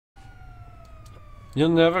You'll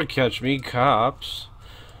never catch me, cops.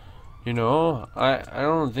 You know, I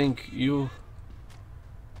don't think you're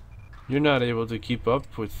not able to keep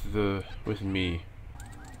up with me.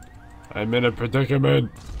 I'm in a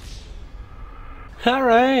predicament. All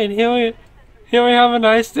right, here we have a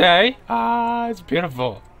nice day. Ah, it's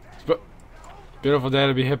beautiful. It's beautiful day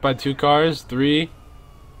to be hit by two cars.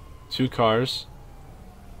 Two cars.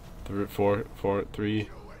 Three.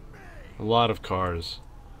 A lot of cars.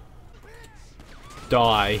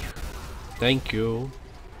 Die. Thank you.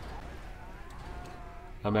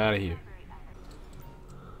 I'm out of here.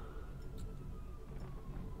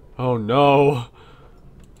 Oh no.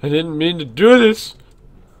 I didn't mean to do this.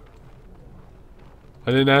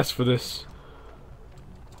 I didn't ask for this.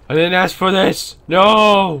 I didn't ask for this.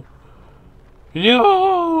 No.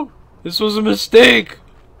 No. This was a mistake.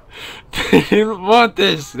 I didn't want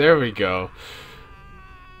this. There we go.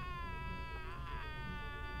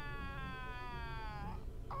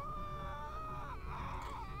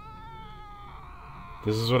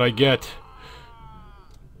 This is what I get.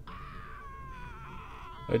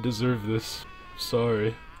 I deserve this.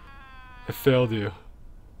 Sorry. I failed you.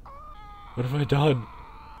 What have I done?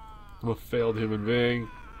 I'm a failed human being.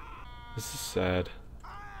 This is sad.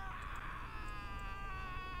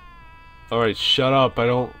 Alright, shut up. I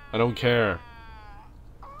don't care.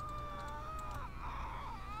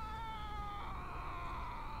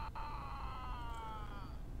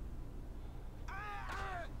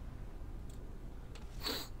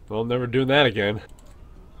 Well, I'm never doing that again.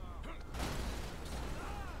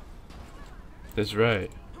 That's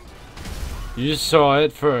right. You just saw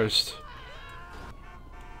it first.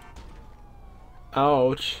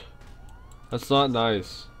 Ouch. That's not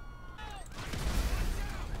nice.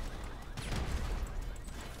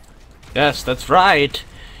 Yes, that's right.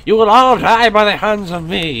 You will all die by the hands of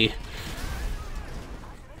me.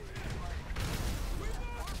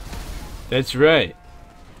 That's right.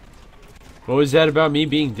 What was that about me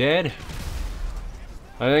being dead?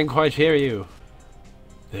 I didn't quite hear you.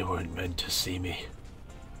 They weren't meant to see me.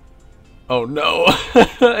 Oh no!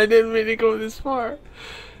 I didn't mean to go this far.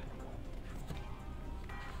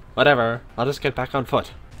 Whatever, I'll just get back on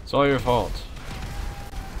foot. It's all your fault.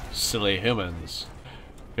 Silly humans.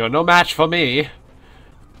 You're no match for me.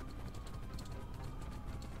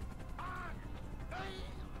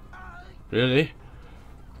 Really?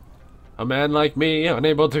 A man like me,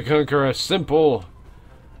 unable to conquer a simple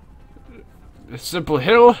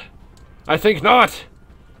hill? I think not.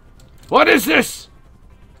 What is this?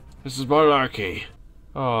 This is malarkey.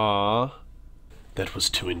 Aww. That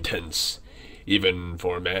was too intense, even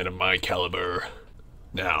for a man of my caliber.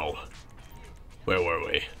 Now, where were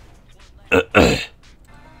we?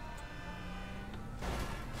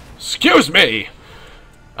 Excuse me!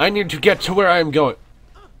 I need to get to where I'm going.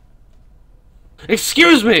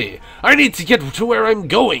 Excuse me! I need to get to where I'm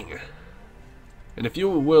going! And if you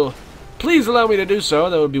will please allow me to do so,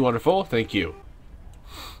 that would be wonderful. Thank you.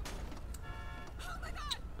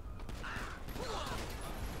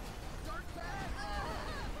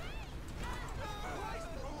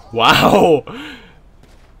 Wow!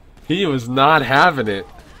 He was not having it.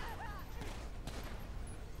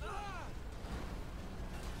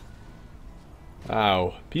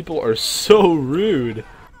 Wow. People are so rude.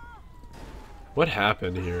 What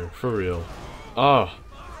happened here? For real. Oh.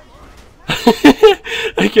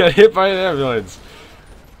 I got hit by an ambulance.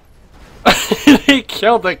 They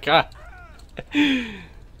killed the guy.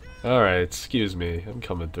 Alright, excuse me. I'm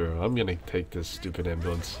coming through. I'm gonna take this stupid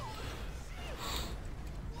ambulance.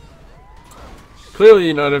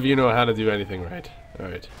 Clearly none of you know how to do anything right.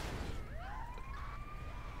 Alright.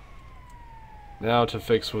 Now to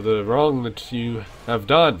fix the wrong that you have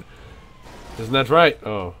done. Isn't that right?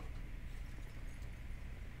 Oh.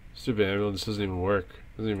 Stupid ambulance doesn't even work.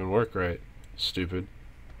 Doesn't even work right. Stupid.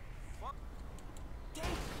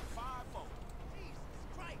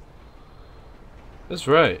 That's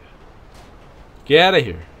right. Get out of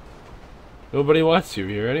here. Nobody wants you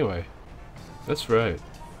here anyway. That's right.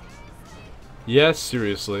 Yes,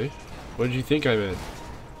 seriously. What did you think I meant?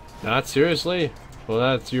 Not seriously?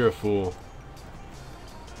 Well, you're a fool.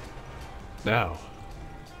 Now.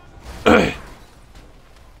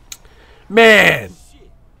 Man!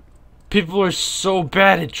 People are so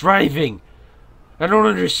bad at driving. I don't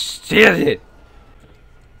understand it.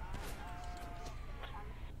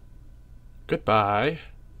 Goodbye.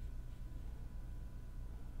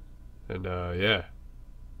 And, yeah.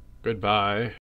 Goodbye.